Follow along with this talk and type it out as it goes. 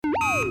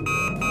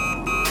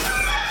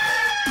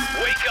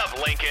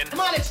Lincoln. Come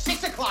on, it's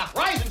 6 o'clock.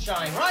 Rise and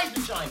shine, rise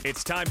and shine.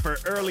 It's time for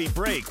Early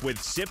Break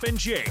with Sip and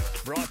Jake,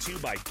 brought to you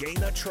by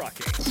Gaina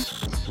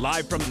Trucking.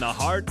 Live from the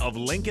heart of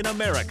Lincoln,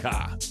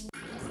 America.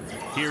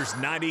 Here's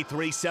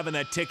 93.7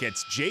 The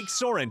Ticket's Jake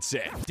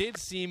Sorensen. Did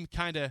seem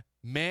kind of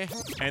meh.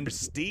 And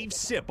Steve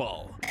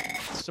Sipple.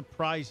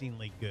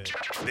 Surprisingly good.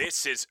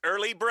 This is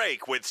Early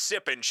Break with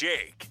Sip and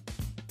Jake.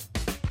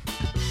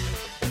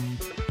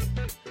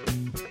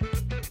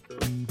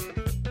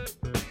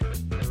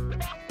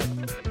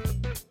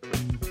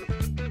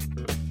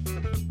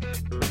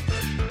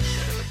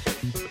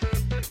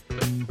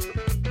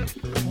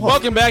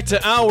 Welcome back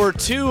to Hour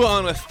 2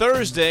 on a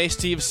Thursday.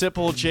 Steve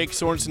Sipple, Jake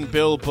Sorensen,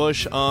 Bill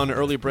Bush on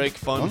Early Break.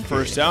 Fun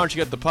first hour. You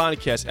got the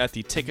podcast at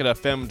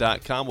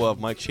theticketfm.com. We'll have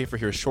Mike Schaefer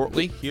here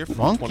shortly, here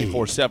from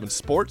 24/7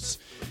 Sports.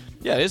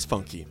 Yeah, it is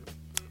funky.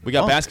 We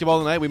got basketball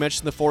tonight. We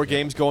mentioned the 4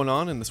 games going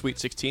on in the Sweet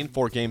 16.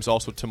 4 games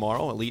also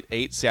tomorrow. Elite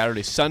 8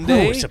 Saturday,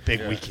 Sunday. Ooh, it's a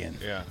big weekend.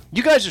 Yeah.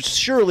 You guys are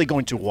surely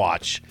going to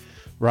watch,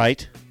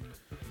 right?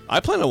 I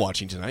plan on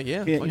watching tonight,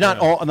 yeah. Not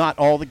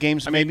all the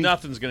games, I mean, maybe?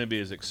 nothing's going to be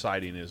as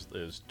exciting as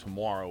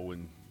tomorrow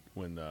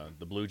when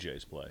the Blue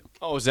Jays play.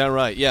 Oh, is that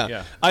right? Yeah.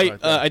 Yeah,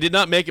 I did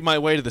not make it my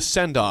way to the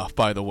send-off,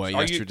 by the way,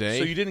 yesterday.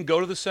 So you didn't go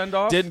to the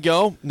send-off? Didn't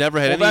go. Never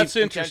had any. Well, that's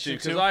interesting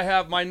intention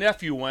because to. my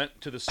nephew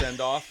went to the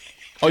send-off.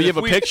 Oh, you have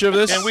a picture of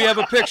this? And we have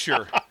a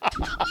picture.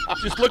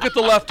 Just look at the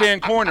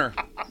left-hand corner.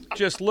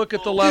 Just look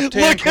at the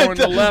left-hand corner.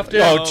 The left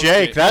hand. Oh,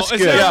 Jake, that's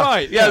good. Is that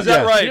right? Yeah, is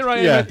that right? Here I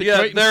am at the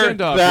Creighton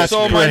send-off. That's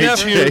so great,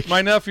 Jake.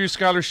 my nephew,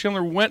 Skylar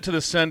Schindler, went to the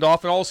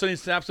send-off, and all of a sudden he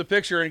snaps a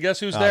picture, and guess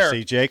who's there?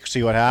 See, Jake,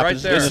 see what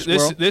happens? Right there. This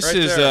Right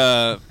is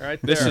there. Right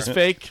this there. is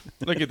fake.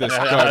 Look at this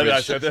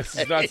garbage.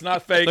 That's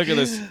not fake.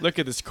 Look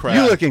at this crap.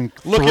 You looking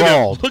Look at him.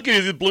 enthralled. Look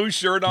at his blue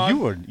shirt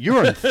on.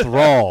 You're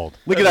enthralled.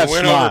 Look at that The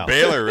win smile. over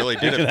Baylor really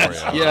did it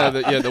for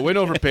you. The win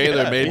over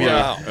Baylor made me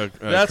Wow. a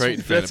That's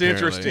Creighton fan, apparently.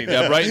 interesting.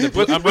 Yeah, I'm right in the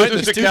With I'm right in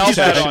his the DeKalb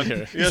studio hat section on.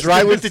 here. He's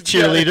right with the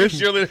cheerleaders.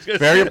 Cheerleaders.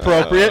 Very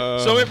appropriate.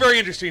 So very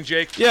interesting,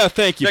 Jake. Yeah,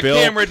 thank you, The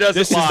Bill. camera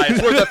doesn't lie.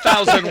 It's worth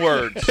 1,000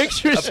 words.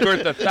 Pictures. It's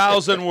worth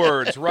 1,000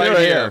 words right There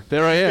I here. am.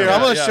 There I am. Here,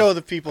 I'm going to Yeah. show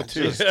the people,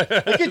 too.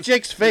 Look at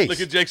Jake's face.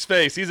 Look at Jake's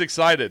face. He's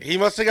excited. He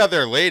must have got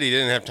there late. He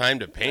didn't have time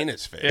to paint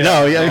his face.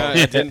 No,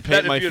 I didn't paint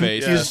That my if you-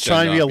 face. yeah. He's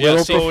trying to be a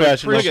little see,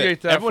 professional. Look at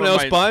Appreciate that everyone for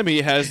else my- by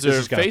me has This their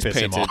is gonna face piss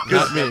him painted. off.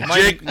 Not me.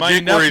 Jake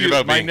worried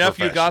about my being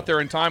nephew professional. got there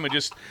in time and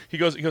he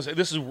goes,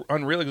 this is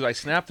unreal because I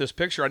snapped this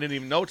picture. I didn't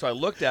even know until I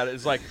looked at it.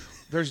 It's like,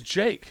 there's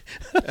Jake.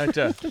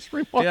 That's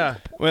remarkable. Yeah.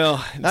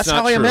 Well, it's That's not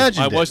how I true.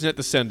 imagined I it. wasn't at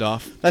the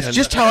send-off. That's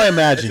just how I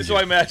imagined That's what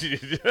I it.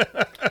 imagined.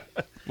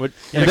 What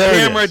The there it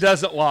camera is.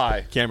 doesn't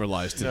lie. camera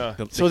lies to.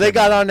 Yeah. So they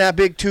got on that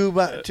big tube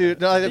to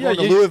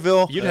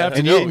Louisville. you'd have to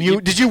and know.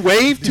 you did you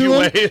wave to you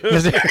him? wave?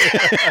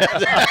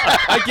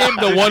 I gave him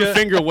the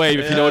one-finger wave,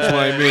 if you know which one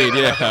I mean.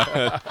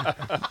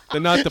 Yeah,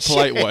 not the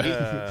polite one.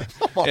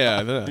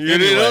 Yeah, You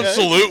don't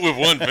salute with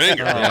one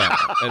finger. yeah.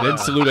 I didn't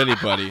salute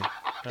anybody.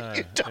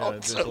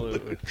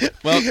 Absolutely.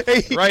 Well,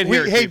 Hey, Right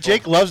here, hey, people.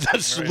 Jake loves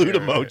that salute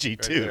here, emoji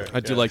right too. there. I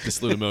do like the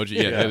salute emoji.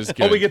 Yeah, that is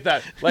good. Oh, we get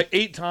that like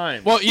 8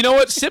 times. Well, you know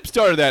what? Sip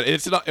started that.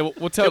 It's not.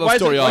 We'll tell the why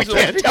is it- story why off. is it-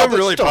 Can't It's tell become the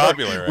really story.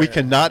 popular, right? We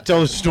cannot tell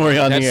the story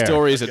on That the air.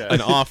 story is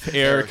an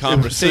off-air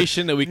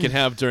conversation that we can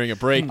have during a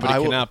break, but I it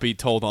will- cannot be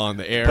told on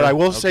the air. But I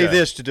will say Okay.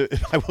 this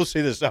I will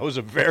say this. That was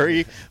a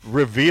very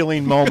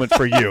revealing moment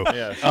for you.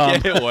 Yeah. Yeah,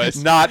 it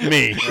was. Not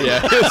me.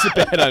 Yeah, it was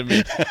bad on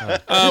me.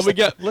 We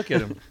got. Look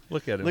at him.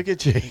 Look at him. Look at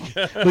Jake.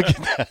 Look at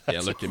that. Yeah,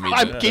 look at me.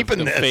 I'm the- keeping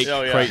the this. Fake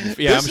Oh, yeah. Creighton.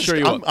 Yeah, This I'm is- sure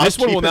you will. I'm This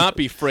one will keeping- not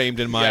be framed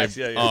in my Yes,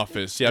 yeah.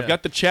 office. Yeah, I've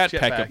got the chat pack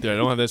pack. up there. I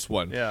don't have this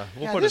one. Yeah,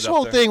 we'll Yeah, put this it up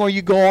whole there. thing where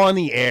you go on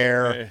the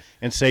air Yeah.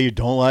 and say you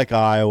don't like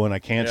Iowa and I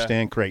can't Yeah.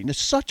 stand Creighton. It's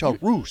such a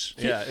ruse.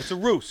 Yeah, it's a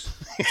ruse.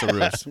 It's a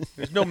ruse.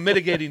 There's no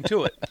mitigating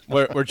to it.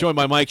 We're joined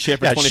by Mike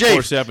Schaefer, Yeah,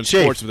 24/7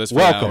 Shafe, Sports with us.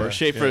 welcome.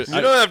 Schaefer. You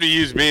don't have to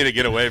use me to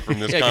get away from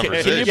this Can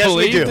conversation. you Yes, we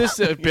believe do. this?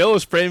 Bill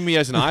is framing me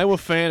as an Iowa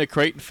fan, a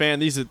Creighton fan.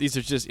 These are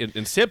just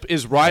and Sip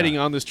is riding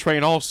on this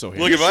train also.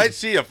 Here. Look, if I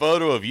see a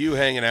photo of you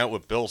hanging out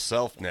with Bill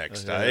Self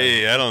next, I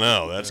don't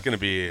know. That's going to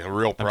be a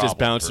real I'm problem. just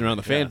bouncing for around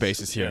me. the fan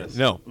bases here.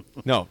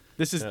 No.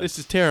 This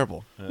is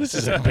terrible. This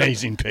is an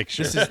amazing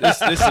picture.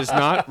 This is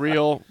not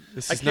real.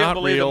 This I is can't not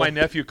believe real. that my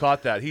nephew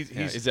caught that. He's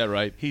Is that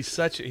right? He's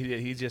such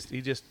he just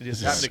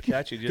happened to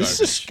catch it. This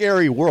is a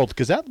scary world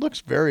because that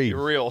looks very.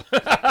 real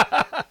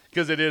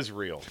because it is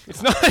real.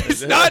 It's not.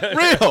 It's not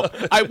real.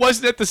 I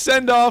wasn't at the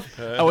send off.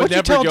 I would What'd you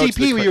never tell go to DP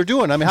the what you were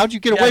doing? I mean, how'd you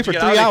get You away had to for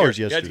get 3 outta hours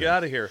here. You had to yesterday? get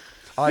out of here.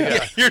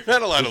 You're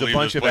not allowed to There's a leave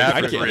bunch this of place for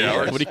African. 3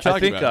 hours. What are you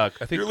talking about?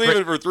 I think You're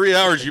leaving for 3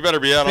 hours. You better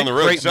be out on the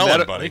road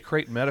selling, buddy.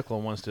 Creighton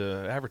Medical wants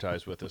to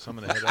advertise with us. I'm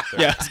going to head up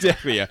there. Yeah,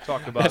 exactly. Yeah,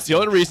 Talk about that's the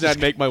only reason I'd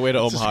make my way to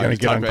Omaha. gonna is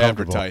get talk about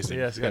uncomfortable. advertising.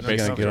 Yeah, it's Yeah, gonna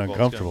basically. get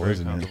uncomfortable,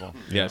 isn't it?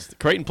 Yes,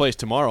 Creighton plays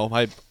tomorrow.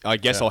 I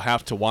guess I'll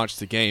have to watch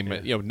the game.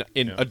 You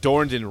know,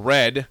 adorned in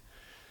red,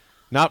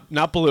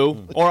 not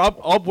blue. Or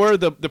I'll wear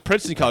the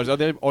Princeton colors. Are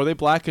they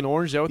black and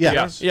orange? Is that what they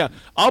Yeah. are? Yeah.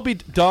 I'll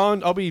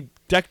be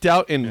decked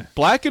out in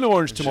black and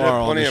orange Should have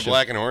tomorrow. plenty on the of show.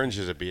 black and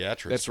oranges at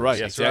Beatrice. That's right,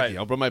 That's exactly. right.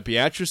 I'll bring my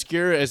Beatrice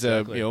gear as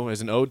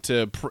as an ode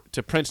to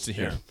Princeton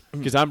here,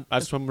 because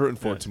that's what I'm rooting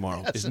for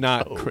tomorrow. It's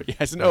not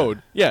as an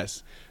ode.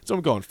 Yes, that's what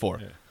I'm going for.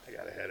 I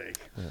got a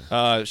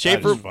headache.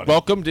 Schaefer, funny.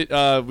 welcome.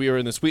 We are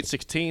in the Sweet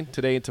 16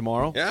 today and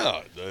tomorrow.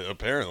 Yeah,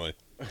 apparently.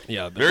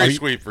 Yeah, Very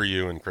sweet for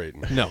you and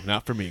Creighton. No,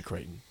 not for me and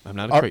Creighton. I'm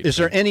not a Creighton. Is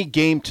there fan. any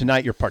game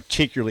tonight you're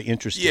particularly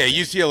interested Yeah, in?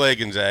 UCLA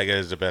Gonzaga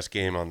is the best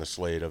game on the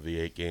slate of the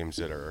 8 games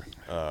that are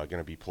going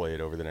to be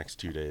played over the next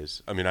 2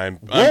 days. I mean, I'm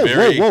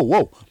very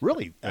Whoa.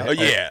 Really?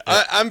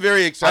 I'm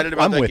very excited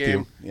about I'm that with game.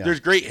 you. Yeah. There's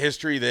great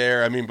history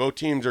there. I mean, both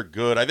teams are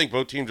good. I think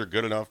both teams are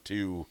good enough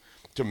to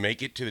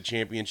make it to the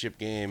championship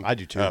game. I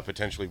do too.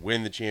 Potentially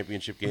win the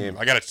championship game.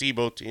 I got to see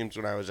both teams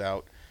when I was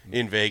out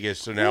in Vegas,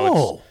 so now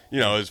Whoa.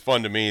 it's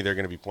fun to me. They're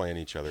going to be playing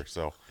each other.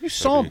 So You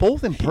saw them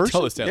both in He person?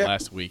 told us that Yeah.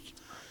 last week.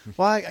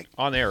 Why?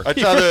 On air. I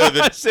saw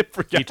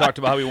the He talked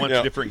about how he went Yeah.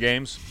 to different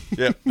games.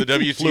 the Flew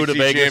to WCC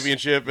Vegas.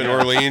 championship in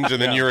Orleans,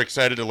 and then you were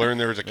excited to learn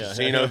there was a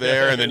casino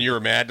there, and then you were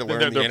mad to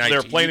learn the NIT.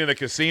 They're playing in a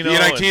casino. The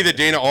NIT and- that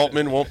Dana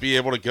Altman won't be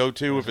able to go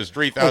to with his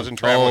 3,000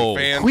 traveling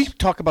fans. Can we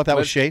talk about that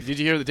with Schaefer? Did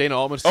you hear the Dana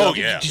Altman Oh, stuff?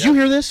 yeah. Did you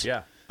hear this?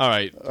 Yeah. All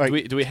right.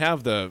 right. Do we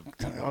have the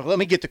Let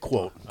me get the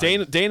quote.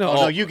 Dana Oh, Altman?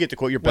 no, you get the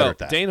quote. You're better Well, at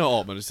that. Dana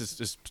Altman. Let's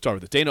just start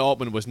with it. Dana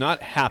Altman was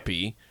not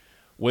happy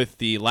with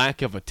the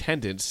lack of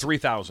attendance.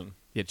 3,000.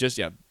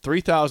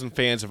 3,000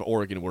 fans of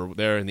Oregon were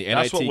there in the NIT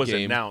That's what was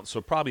game. announced,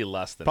 so probably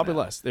less than Probably that.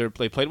 less.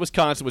 They played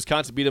Wisconsin.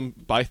 Wisconsin beat them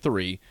by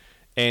 3,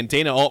 and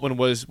Dana Altman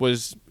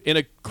was in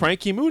a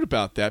cranky mood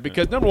about that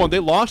because number one, they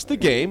lost the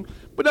game,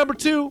 but number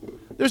two,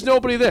 there's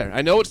nobody there.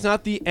 I know it's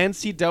not the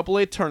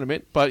NCAA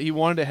tournament, but he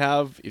wanted to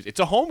have. It's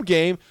a home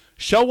game.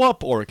 Show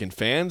up, Oregon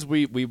fans.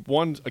 We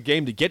won a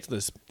game to get to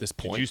this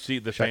point. Did you see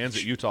the fans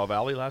at Utah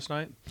Valley last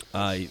night?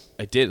 I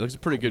did. It was a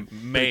pretty good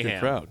Mayhem.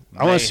 crowd.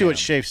 I want to see what Mayhem.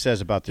 Schaefer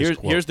says about this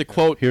quote. Here's the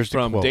quote Here's the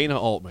from quote. Dana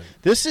Altman.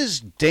 This is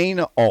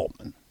Dana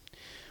Altman.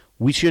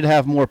 We should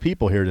have more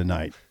people here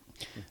tonight.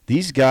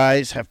 These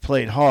guys have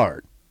played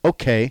hard.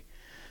 Okay,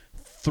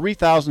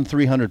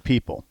 3,300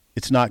 people.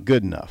 It's not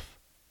good enough.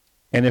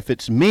 And if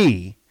it's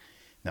me,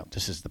 now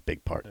this is the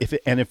big part.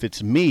 If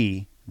it's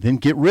me, then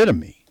get rid of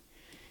me.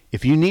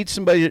 If you need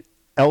somebody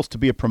else to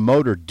be a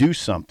promoter, do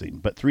something.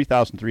 But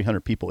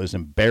 3,300 people is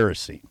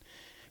embarrassing.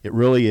 It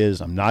really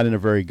is. I'm not in a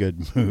very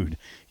good mood.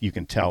 You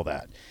can tell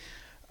that.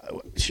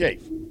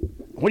 Schaefer,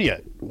 what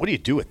do you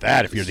do with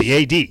that if you're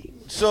the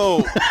AD?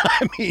 So,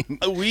 I mean,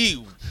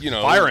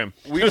 Fire him.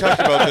 We talked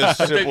about this.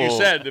 That's what you simple-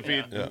 said. If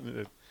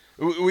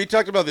he, We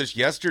talked about this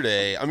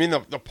yesterday. I mean,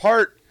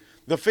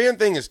 the fan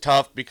thing is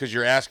tough because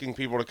you're asking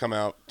people to come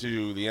out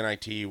to the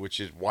NIT, which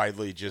is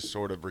widely just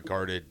sort of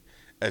regarded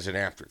as an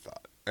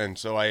afterthought. And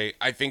so I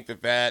think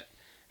that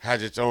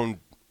has its own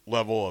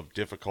level of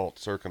difficult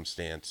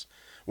circumstance.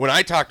 When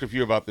I talked with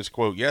you about this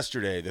quote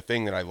yesterday, the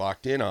thing that I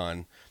locked in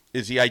on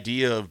is the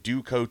idea of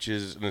do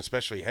coaches, and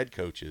especially head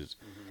coaches,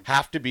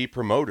 have to be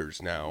promoters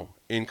now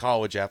in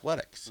college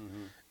athletics?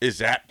 Is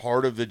that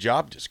part of the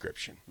job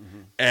description?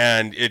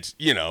 And it's,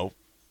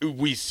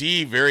 we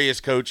see various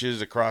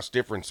coaches across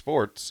different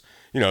sports.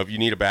 If you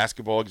need a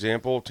basketball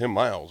example, Tim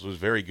Miles was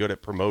very good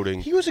at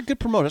promoting he was a good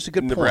promoter. That's a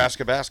good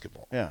Nebraska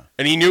basketball. Yeah.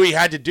 And he knew he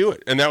had to do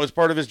it, and that was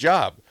part of his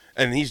job.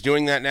 And he's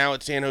doing that now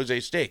at San Jose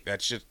State.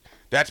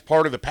 That's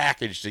part of the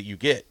package that you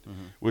get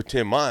with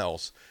Tim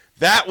Miles.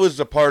 That was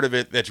the part of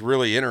it that's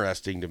really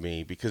interesting to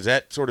me because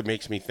that sort of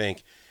makes me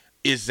think,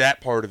 is that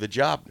part of the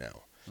job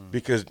now?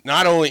 Because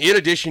not only, in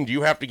addition, do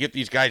you have to get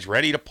these guys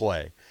ready to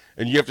play,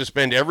 and you have to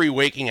spend every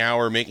waking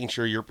hour making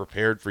sure you're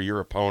prepared for your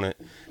opponent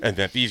and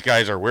that these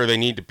guys are where they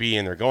need to be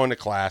and they're going to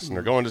class and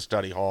they're going to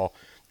study hall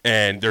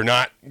and they're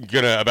not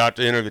about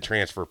to enter the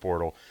transfer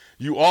portal.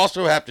 You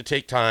also have to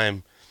take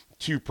time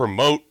to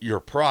promote your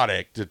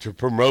product, to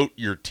promote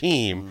your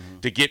team,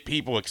 to get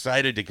people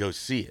excited to go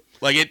see it.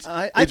 Like it's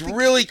think-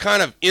 really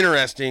kind of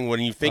interesting when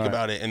you think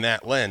about it in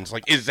that lens.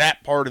 Like, is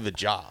that part of the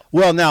job?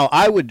 Well, now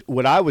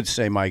what I would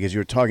say, Mike, as you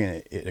were talking,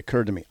 it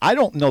occurred to me. I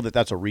don't know that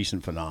that's a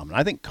recent phenomenon.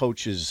 I think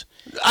coaches.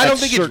 I don't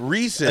think it's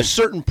recent.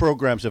 Certain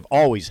programs have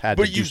always had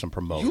to But do some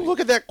promoting. You look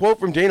at that quote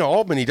from Dana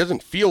Altman. He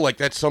doesn't feel like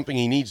that's something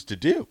he needs to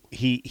do.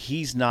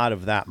 He's not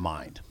of that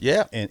mind.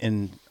 Yeah.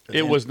 and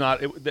it was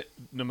not.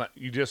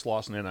 You just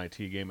lost an NIT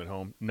game at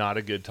home. Not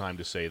a good time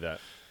to say that.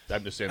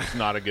 I'm just saying it's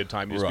not a good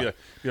time. Just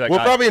be like, Well,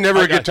 probably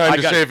never a good time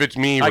to say if it's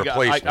me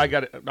replacing.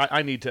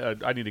 I need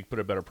to put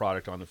a better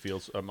product on the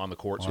fields, on the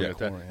court.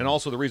 And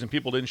also the reason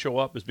people didn't show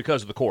up is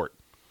because of the court.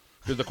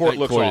 Because the court That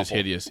looks court awful. is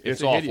hideous. It's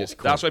It's a awful. hideous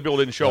court. That's why people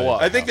didn't show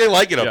up. I think they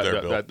like it up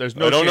there, Bill. There's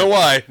no I don't chance. know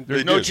why.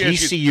 There's They no do. chance.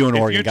 TCU and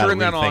if Oregon you gotta turn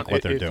that rethink on,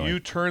 what they're if doing. you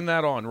turn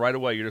that on right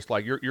away, you're just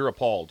like you're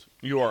appalled.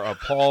 You are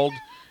appalled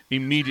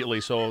immediately.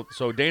 So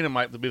Dana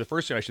might be the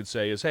first thing I should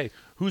say is, hey,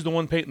 who's the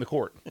one painting the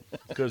court?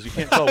 Because you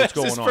can't tell what's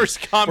going his on.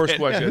 first comment. First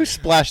question. who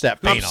splashed that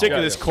I'm paint sick all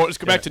of this court. Let's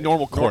go back to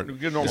normal court.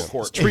 Get normal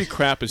court. This tree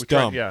crap is We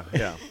tried- dumb.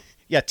 Yeah.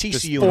 Yeah,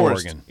 This TCU and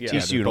forest. Oregon. Yeah,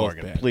 TCU they're and both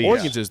Oregon. bad. Please.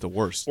 Oregon's is the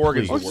worst.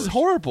 Oregon's the Oregon's is worst.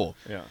 horrible.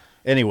 Yeah.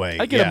 Anyway,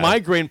 I get a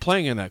migraine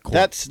playing in that court.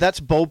 That's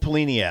Bo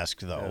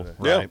Pelini-esque though,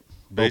 right?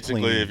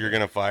 Basically, cleaning. if you're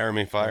going to fire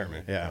me, fire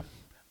me. Yeah.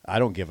 I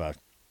don't give a.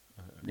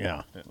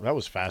 Yeah, that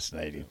was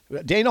fascinating.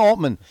 Dana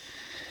Altman,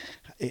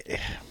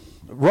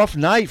 rough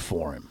night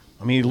for him.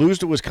 I mean, you lose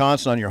to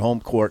Wisconsin on your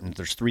home court, and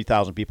there's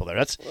 3,000 people there.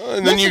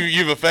 And then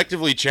you've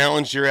effectively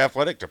challenged your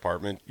athletic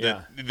department.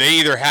 Yeah. They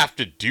either have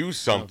to do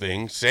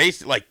something,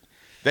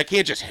 that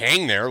can't just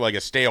hang there like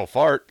a stale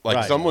fart. Like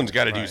Right. someone's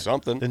got to do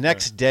something. the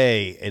next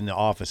day in the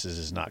offices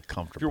is not If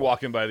comfortable. you're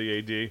walking by the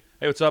AD,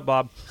 hey, what's up,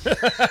 Bob?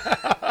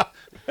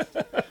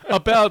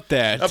 About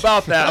that.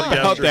 About that.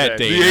 About that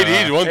yesterday. date. The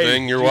AD's one hey,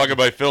 thing. You're walking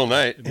by Phil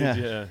Knight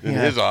Yeah. in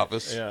his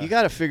office. Yeah. You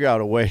got to figure out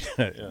a way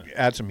to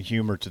add some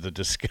humor to the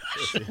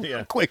discussion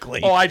Yeah. quickly.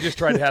 Oh, I just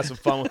tried to have some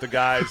fun with the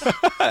guys.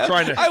 I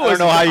don't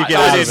know how you get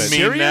out of didn't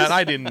it. mean that.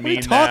 I didn't mean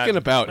you that. talking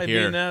about I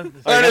here? Mean that.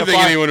 I didn't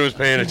think anyone was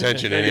paying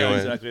attention Yeah, anyway.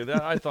 exactly.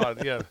 I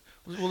thought, yeah.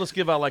 Well, let's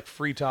give out like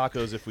free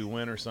tacos if we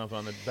win or something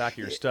on the back of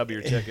your stub of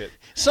your ticket.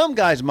 Some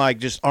guys, Mike,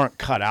 just aren't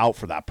cut out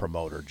for that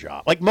promoter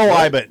job. Like Mo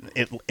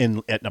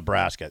Iba at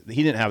Nebraska,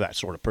 he didn't have that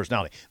sort of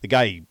personality. The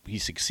guy he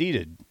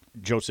succeeded,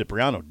 Joe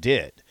Cipriano,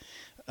 did.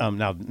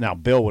 Now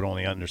Bill would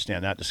only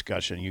understand that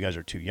discussion. You guys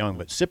are too young,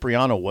 but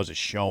Cipriano was a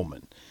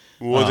showman.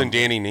 Wasn't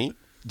Danny neat?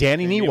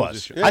 Danny Nee Nee was was.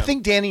 a showman. I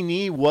think Danny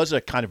Nee was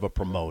a kind of a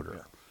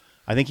promoter.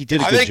 I think he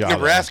did a I good think job.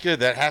 Nebraska,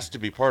 that has to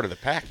be part of the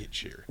package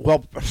here.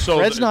 Well, So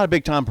Fred's the- not a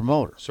big time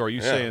promoter. So are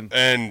you Yeah. saying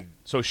And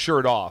so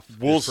shirt off?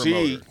 we'll is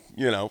see.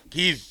 promoter.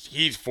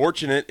 He's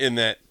fortunate in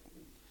that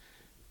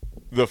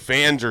the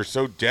fans are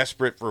so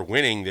desperate for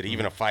winning that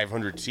even a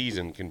 500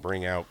 season can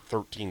bring out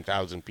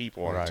 13,000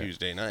 people on Right. a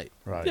Tuesday night.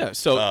 Right. Yeah,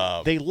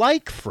 so They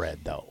like Fred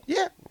though.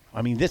 Yeah.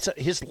 I mean, his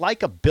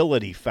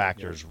likability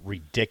factor is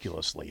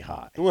ridiculously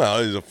high.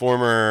 Well, he's a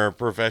former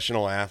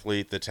professional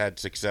athlete that's had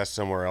success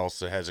somewhere else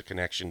that has a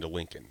connection to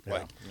Lincoln.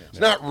 It's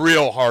not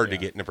real hard to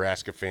get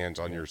Nebraska fans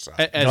on your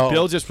side. as No.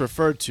 Bill just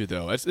referred to,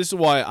 though, this is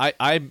why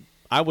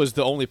I was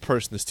the only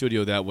person in the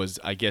studio that was,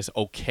 I guess,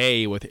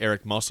 okay with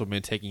Eric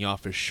Musselman taking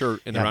off his shirt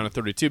in the round of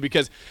 32,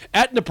 because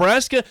at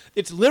Nebraska,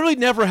 it's literally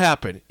never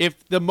happened.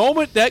 If the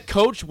moment that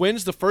coach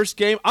wins the first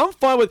game, I'm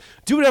fine with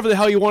do whatever the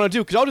hell you want to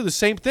do, because I'll do the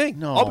same thing.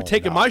 No, I'll be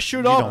taking my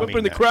shirt you off, don't whipping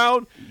mean the that.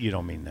 crowd. You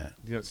don't mean that.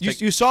 You know, it's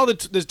You saw the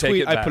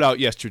tweet it I back. put out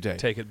yesterday.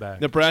 Take it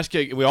back.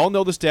 Nebraska, we all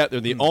know the stat. They're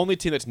the only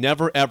team that's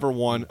never, ever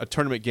won a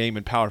tournament game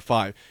in Power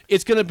 5.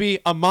 It's going to be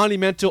a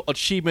monumental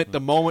achievement the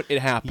moment it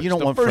happens. You don't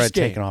the want first Fred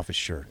game. taking off his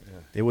shirt.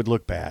 It would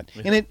look bad,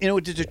 and it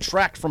would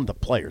detract from the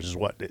players. Is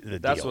what the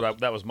That's deal.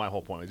 that was my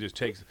whole point. It just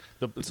takes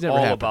it's never all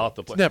happened. about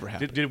the It's play. never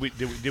happened.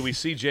 Did we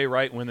see Jay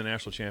Wright win the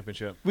national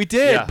championship? We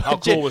did. Yeah, how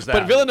cool was that?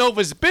 But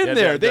Villanova's been Yeah,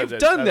 there. that- They've that-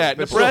 done that.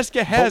 but Nebraska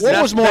so- has But what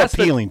that. was more that's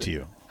the- appealing to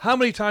you? How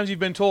many times you've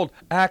been told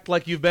act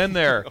like you've been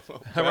there?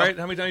 Right?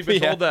 How many times you've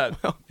been Yeah, told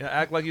that? Yeah,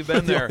 act like you've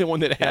been the there. only one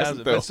that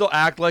hasn't, though. But still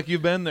act like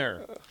you've been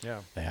there.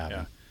 Yeah. They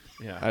haven't.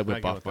 Yeah. I'd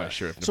whip go off with my that.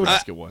 shirt if So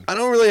Nebraska won. I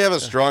don't really have a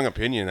strong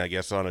opinion, I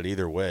guess, on it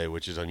either way,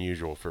 which is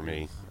unusual for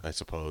me, I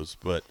suppose.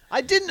 But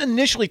I didn't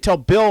initially tell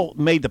Bill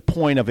made the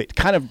point of it.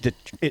 Kind of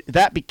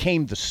that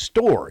became the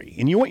story,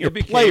 and you want your It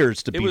became-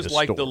 players to be It was the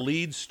like story. the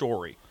lead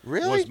story.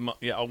 Really?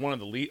 Was one of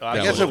the lead.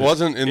 I guess it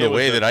wasn't in the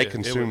way that I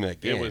consumed that It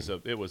game. was a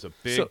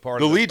big So- part.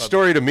 The of lead of-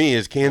 story to me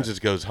is Kansas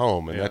goes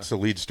home, and Yeah. that's the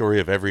lead story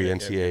of every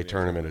NCAA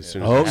tournament as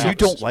soon as Oh, it you happens.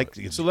 don't like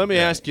the. So let me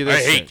ask you I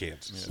this. hate then.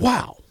 Kansas.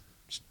 Wow.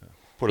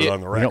 Put it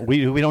on the record.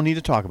 We don't need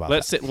to talk about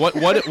Let's say, what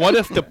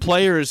if the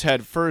players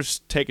had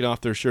first taken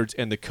off their shirts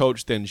and the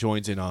coach then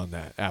joins in on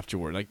that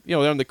afterward? Like, they're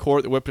on the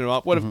court, they're whipping them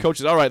off. What if coach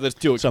is, all right, let's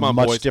do it. It's a Come on,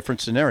 much boys.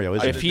 different scenario,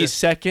 isn't If it? he's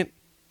second,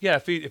 Yeah,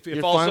 if You're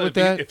all of a fine sudden with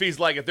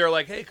that? if they're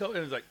like, hey, coach,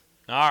 and he's like,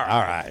 all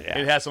right, yeah.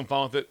 it has some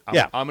fun with it.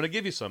 Yeah. I'm going to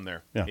give you some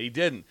there. Yeah. He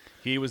didn't.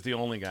 He was the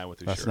only guy with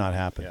his That's shirt. not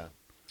happening. Yeah,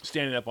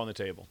 standing up on the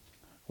table.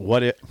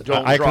 What it?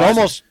 Don't I could draw-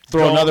 almost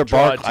throw don't another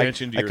draw Barkley.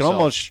 attention to I could yourself.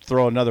 almost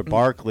throw another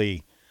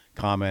Barkley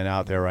comment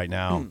out there right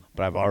now,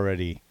 but I've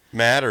already.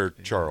 Matt or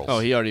Charles? oh,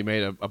 he already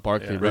made a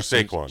Barkley Or reference.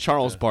 Saquon.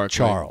 Charles Barkley.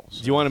 Charles.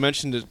 Do you want to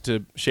mention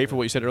to Schaefer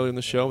what you said earlier in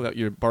the show, that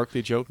your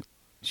Barkley joke?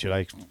 Should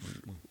I?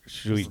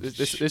 Should we?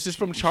 This is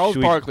from Charles should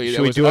we- Barkley. should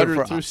that we was do it uttered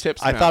for- through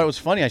Sips I now. thought it was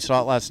funny. I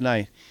saw it last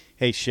night.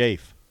 Hey,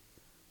 Schaefer,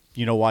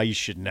 you know why you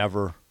should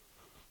never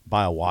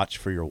buy a watch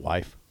for your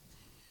wife?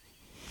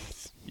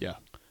 Yeah.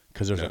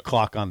 Because there's a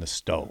clock on the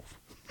stove.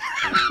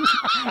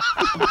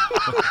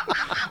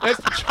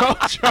 That's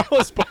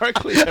Charles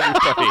Barkley,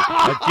 everybody.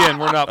 Again,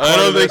 we're not. I part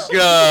don't of this.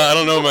 think. I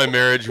don't know if my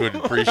marriage would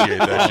appreciate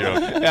that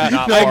joke. Yeah,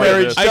 Not my part of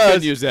marriage this. I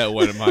couldn't use that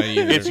one in mine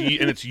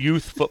either. It's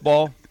youth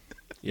football.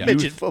 Yeah.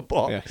 Midget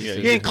football. Yeah.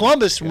 Yeah, in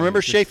Columbus,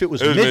 remember, Schaefer, it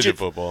was It was midget midget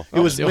football. It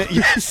was.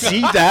 You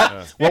see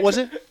that? What was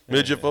it?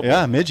 Midget football.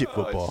 Yeah, midget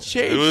football.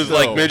 It was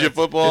like midget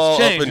football It's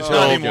changed. up It's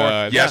until not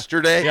anymore.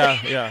 yesterday.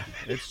 Yeah,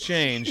 it's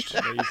changed.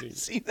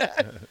 See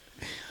that?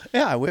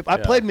 Yeah, I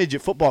played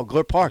midget football at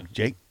Glure Park,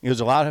 Jake. It was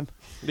allowed.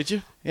 Did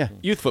you? Yeah.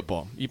 Youth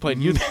football. You played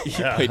youth. You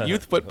played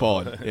youth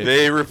football.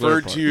 They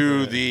referred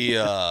to the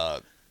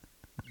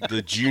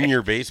the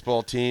junior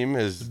baseball team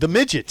is The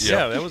midgets.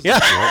 Yeah, that was.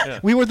 Yeah.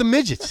 We were the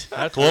midgets.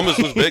 Columbus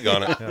was big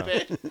on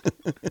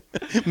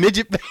it.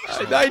 Midget.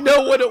 I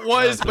know what it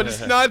was, but it's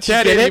not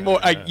Chad, that it- anymore.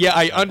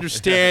 I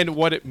understand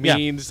what it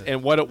means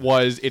and what it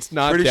was. It's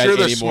not Pretty that sure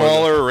the anymore.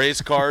 smaller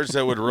race cars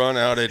that would run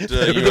out at US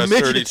 30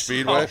 midgets.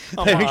 Speedway.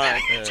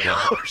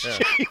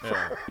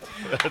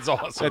 That's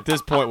awesome. At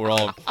this point, we're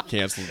all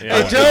canceled.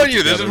 I'm telling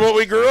you, this is what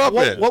we grew up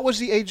in. What was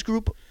the age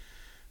group?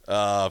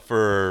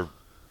 For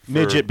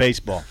Midget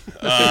baseball.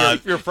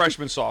 You're a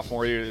freshman,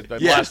 sophomore.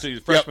 Yes.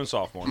 Freshman,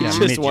 sophomore. Yeah, Just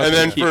midget. want and to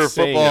then keep for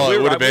saying football, it.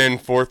 it would have been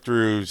 4th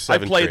through 7th I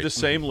played grade. the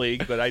same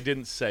league, but I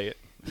didn't say it.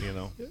 You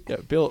know. Yeah,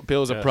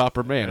 Bill's a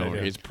proper man Yeah, over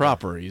yeah. here. He's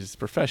proper. He's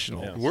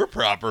professional. Yeah. We're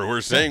proper.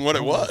 We're saying what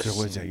it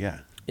was. Yeah.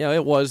 Yeah,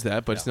 it was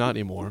that, but it's not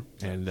anymore,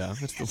 and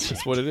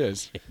that's what it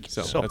is.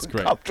 So that's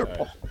great.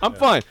 Comfortable. I'm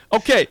fine.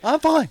 Okay, I'm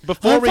fine.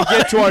 before I'm we fine.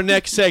 get to our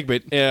next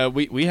segment,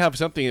 we have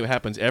something that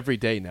happens every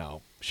day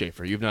now,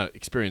 Schaefer. You've not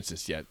experienced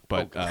this yet,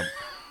 but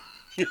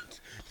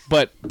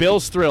but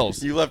Bill's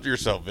Thrills. You left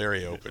yourself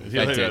very open.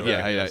 I did,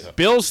 yeah.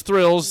 Bill's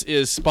Thrills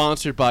is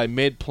sponsored by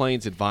Mid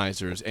Plains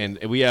Advisors, and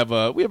we have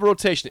a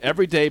rotation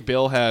every day.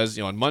 Bill has,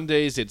 on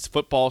Mondays it's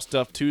football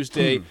stuff.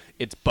 Tuesday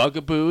it's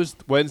Bugaboos.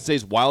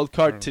 Wednesday's Wild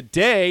Card.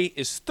 Today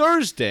is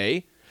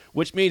Thursday,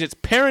 which means it's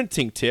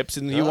parenting tips,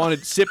 and you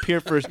wanted Sip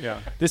here for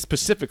this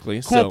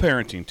specifically. Cool so,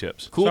 parenting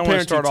tips. Cool So I want to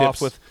parenting start tips.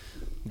 off with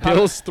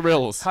Bill's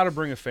Thrills. how to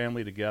bring a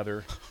family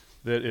together.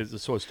 That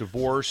is, so it's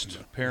divorced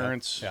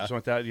parents, something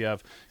like that. You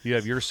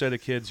have your set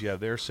of kids, you have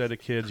their set of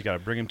kids. You got to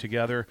bring them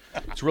together.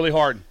 It's really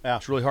hard. Yeah.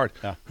 It's really hard.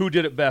 Yeah. Who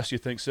did it best? You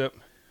think, Sip?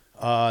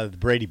 The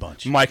Brady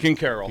Bunch. Mike and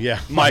Carol. Yeah.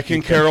 Mike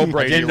and Carol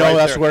Brady. I didn't know right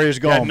that's there. where he was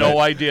going, Had no but-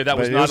 idea. That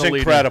but was it not was a lead-in.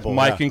 incredible,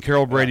 Mike yeah. and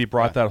Carol Brady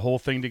brought that whole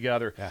thing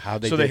together. Yeah,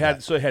 how'd they so do they had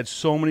that? so they had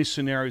so many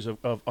scenarios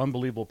of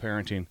unbelievable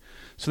parenting.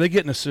 So they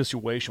get in a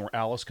situation where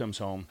Alice comes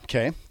home.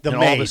 Okay. The and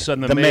maid. all of a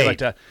sudden, the The maid maid. like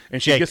that,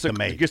 and she Jake, gets the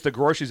maid. gets the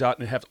groceries out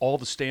and have all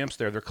the stamps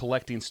there. They're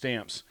collecting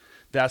stamps.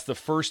 That's the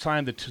first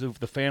time that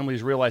the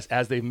families realize,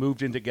 as they've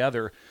moved in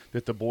together,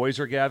 that the boys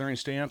are gathering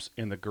stamps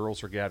and the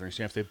girls are gathering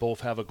stamps. They both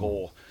have a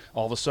goal.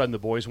 All of a sudden, the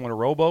boys want a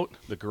rowboat,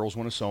 the girls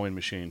want a sewing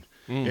machine.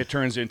 It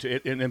turns into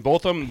it, and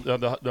both of them.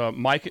 The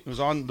Mike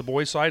was on the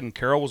boys' side and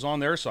Carol was on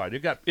their side.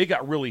 It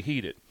got really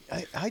heated.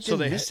 I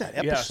didn't miss that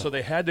episode. Yeah, so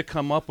they had to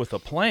come up with a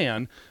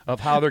plan of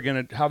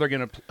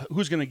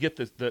who's gonna get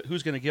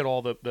who's gonna get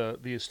all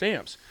the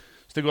stamps.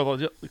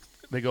 So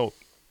they go,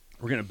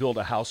 we're gonna build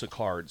a house of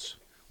cards.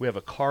 We have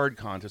a card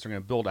contest. We're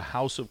going to build a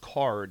house of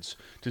cards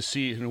to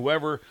see, and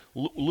whoever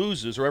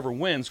loses or whoever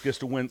wins gets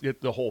to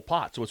get the whole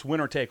pot. So it's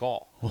winner take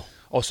all.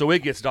 Oh, so it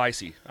gets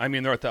dicey. I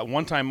mean, they're at that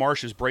one time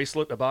Marsh's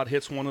bracelet about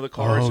hits one of the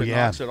cards and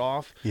knocks it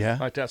off. Yeah.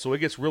 Like that. So it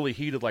gets really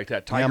heated like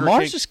that. Yeah, Tiger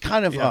Marsh came- is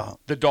kind of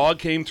the dog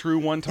came through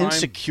one time.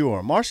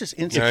 insecure. Marsh is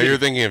insecure. No, you're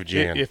thinking of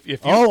Jan. If you,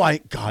 God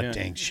Yeah.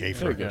 dang, Schaefer.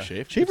 There you go,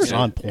 Schaefer. Schaefer's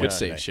on point. Good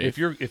save, today.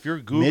 Schaefer. if you're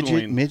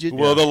googling Midget.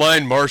 Well, the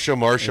line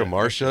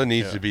Marsha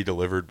needs to be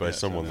delivered by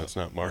someone that's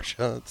not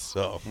Marsha.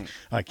 So All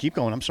right, keep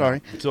going. I'm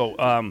sorry. so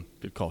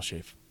Good call,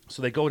 Schaefer.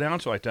 so they go down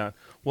to like that.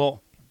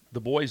 Well, the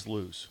boys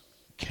lose.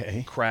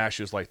 Okay.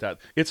 Crashes like that.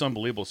 It's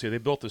unbelievable. See, they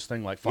built this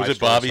thing like 5 Was it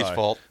stories Bobby's high.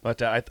 fault?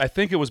 But I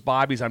think it was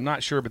Bobby's. I'm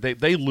not sure, but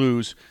they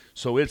lose,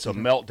 so it's a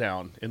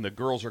meltdown, and the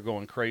girls are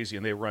going crazy,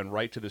 and they run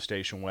right to the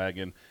station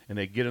wagon, and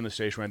they get in the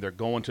station wagon. They're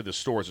going to the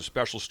store. It's a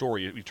special store.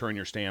 You turn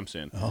your stamps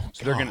in. Oh,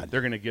 so God.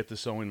 they're gonna get the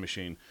sewing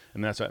machine,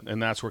 and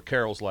that's where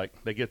Carol's like.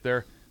 They get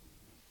there,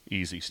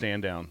 easy,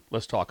 stand down.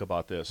 Let's talk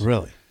about this.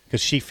 Really?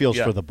 Because she feels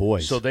Yeah. for the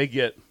boys. So they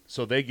get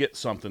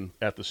something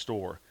at the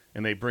store,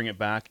 and they bring it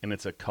back, and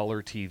it's a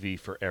color TV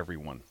for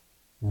everyone.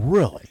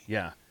 really?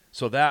 Yeah.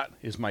 So that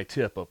is my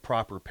tip of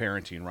proper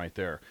parenting right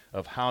there,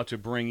 of how to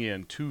bring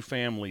in two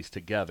families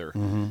together,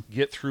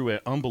 get through an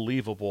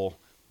unbelievable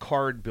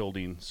card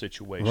building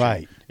situation,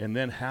 Right. and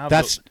then have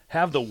That's-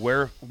 the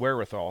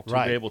wherewithal to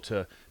Right. be able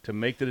to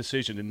make the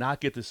decision to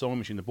not get the sewing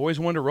machine. The boys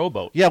wanted a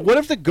rowboat. Yeah, what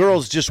if the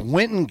girls just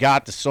went and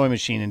got the sewing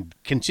machine and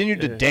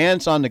continued to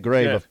dance on the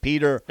grave Yeah. of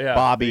Peter, Yeah.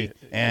 Bobby,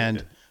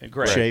 and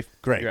Greg. Schaefer?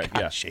 Greg. Yeah,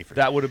 God, yeah. Schaefer.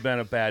 That would have been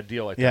a bad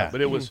deal like Yeah. that.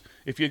 But it was,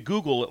 if you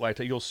Google it like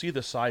that, you'll see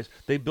the size.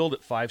 They built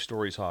it 5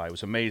 stories high. It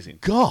was amazing.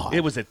 God.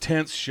 It was a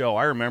tense show.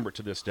 I remember it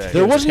to this day.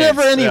 There It was tense.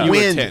 never any Yeah.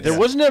 wind. tense. There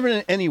was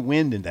never any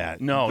wind in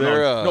that. No,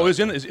 They're, no. It's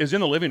in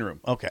the living room.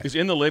 Okay. It's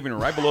in the living room,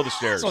 right below the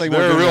stairs. So they is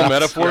there a weren't real doing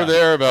metaphor that.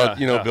 there about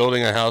Yeah.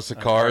 building a house of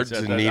cards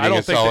That's- and I needing don't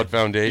a think solid they-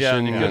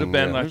 foundation? Yeah, it could have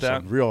been like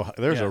that.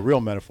 There's Yeah. a real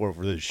metaphor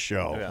for this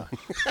show.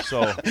 Yeah.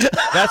 So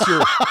that's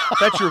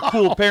your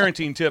cool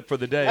parenting tip for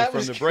the day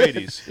from the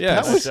Brady's.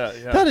 Yeah.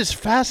 That is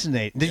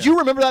fascinating. Did you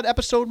remember that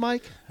episode,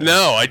 Mike?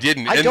 No, I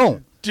didn't. I And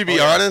don't. To be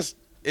honest,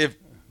 if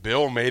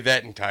Bill made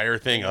that entire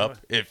thing up,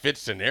 it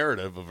fits the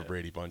narrative of a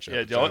Brady Bunch Yeah,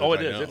 episode. oh, it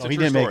I is. know. It's a He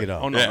true didn't make story. it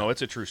up. Oh no, Yeah. no,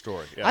 it's a true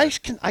story. Yeah.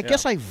 I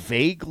guess I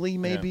vaguely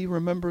maybe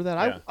remember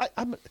that. Yeah.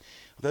 I'm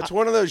That's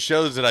one of those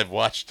shows that I've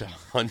watched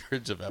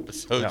hundreds of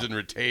episodes Yeah. and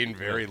retained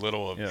very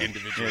little of Yeah.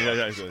 individual.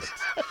 Yeah, it is.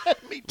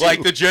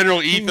 Like the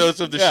general ethos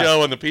of the Yeah.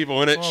 show and the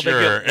people in it, Well, they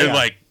sure. get- and yeah.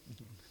 like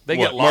They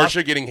what, get lost.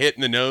 Marsha getting hit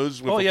in the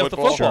nose with Oh a yeah, with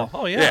football. the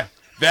football. Oh yeah.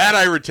 That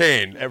I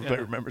retain.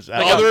 Everybody remembers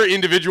that. Other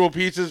individual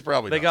pieces,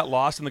 probably They not. got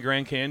lost in the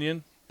Grand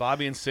Canyon.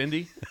 Bobby and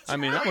Cindy. I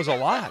mean, that was a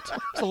lot.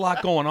 There's a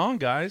lot going on,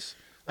 guys.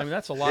 I mean,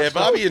 that's a lot. Yeah, of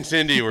stuff. Bobby and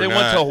Cindy were They not.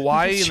 went to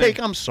Hawaii. And Jake,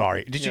 I'm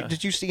sorry. Did Yeah.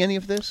 you see any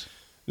of this?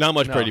 Not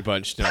much Brady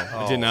Bunch. No,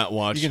 I did not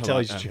watch. You can a tell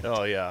lot. he's Jake.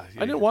 oh yeah, I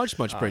didn't watch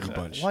much Brady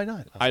Bunch. Why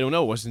not? I don't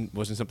know. Wasn't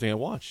something I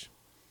watched.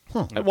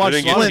 Huh. I I watched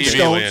didn't a get lot of TV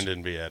Flintstones. Land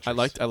in Beatrice. I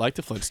liked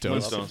the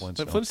Flintstones. Flintstones.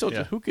 The Flintstones.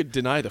 Yeah. Who could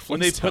deny the Flintstones? when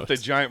they put the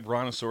giant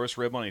brontosaurus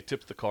rib on, he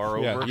tipped the car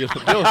over. yeah,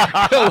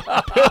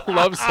 Bill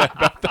loves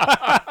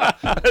that.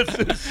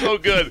 It's so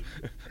good.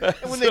 And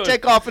when they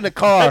take off in the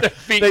car, the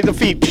feet.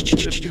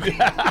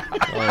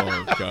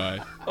 Oh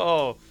God.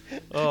 Oh,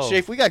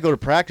 Shafe, we got to go to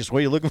practice. What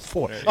are you looking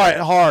for? All right,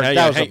 hard. Hey,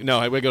 that yeah, was hey,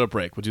 no, we go to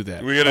break. We'll do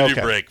that. We got to Okay.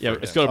 do break. Yeah,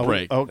 first. let's go to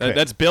break. okay.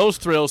 That's Bill's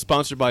Thrills,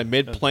 sponsored by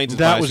Mid Plains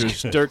That was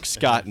Advisors. good. Dirk,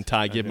 Scott, and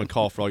Ty. Give them a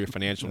call for all your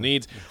financial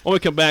needs. When we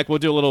come back, we'll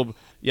do a little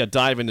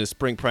dive into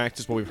spring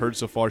practice, what we've heard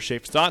so far.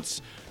 Shafe's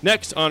thoughts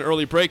next on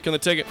Early Break on the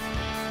Ticket.